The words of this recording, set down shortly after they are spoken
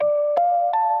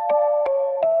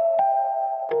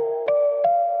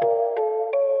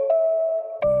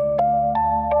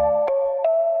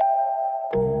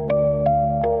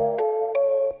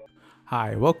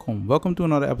Hi, welcome to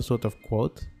another episode of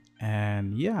Quote.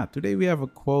 And yeah, today we have a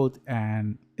quote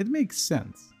and it makes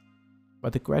sense.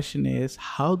 But the question is,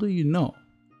 how do you know?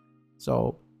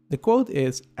 So the quote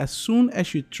is, as soon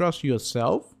as you trust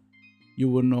yourself, you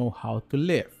will know how to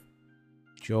live.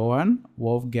 Johann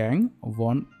Wolfgang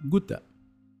von Goethe.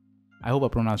 I hope I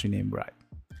pronounced your name right.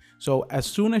 So as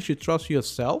soon as you trust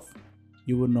yourself,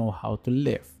 you will know how to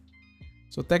live.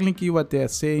 So technically what they're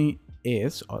saying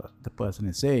is, or the person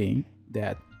is saying,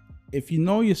 that if you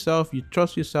know yourself, you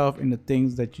trust yourself in the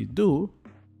things that you do,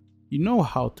 you know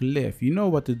how to live. You know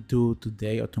what to do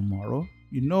today or tomorrow.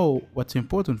 You know what's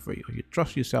important for you. You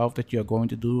trust yourself that you're going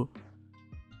to do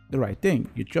the right thing.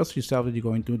 You trust yourself that you're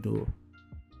going to do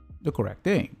the correct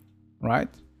thing, right?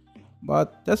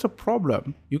 But that's a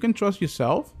problem. You can trust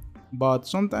yourself, but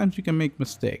sometimes you can make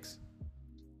mistakes.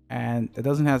 And it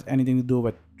doesn't have anything to do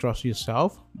with trust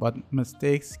yourself, but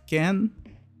mistakes can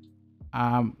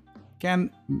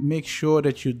make sure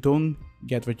that you don't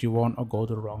get what you want or go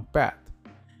the wrong path.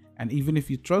 And even if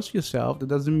you trust yourself, that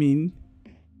doesn't mean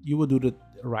you will do the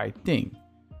right thing.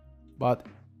 But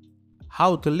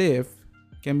how to live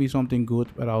can be something good,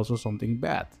 but also something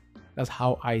bad. That's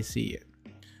how I see it.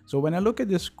 So when I look at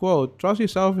this quote, trust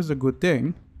yourself is a good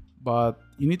thing, but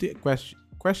you need to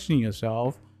question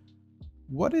yourself.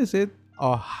 What is it,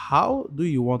 or how do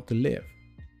you want to live?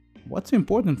 What's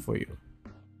important for you?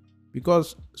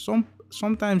 Because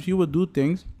sometimes you will do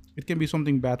things, it can be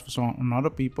something bad for another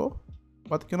people,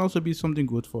 but it can also be something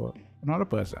good for another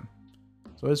person.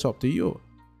 So it's up to you.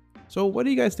 So what do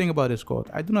you guys think about this quote?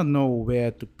 I do not know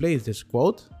where to place this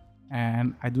quote,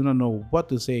 and I do not know what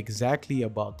to say exactly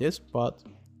about this, but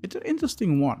it's an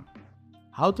interesting one.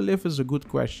 How to live is a good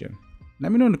question.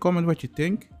 Let me know in the comment what you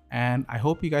think, and I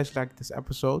hope you guys liked this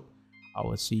episode. I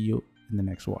will see you in the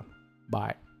next one.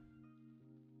 Bye.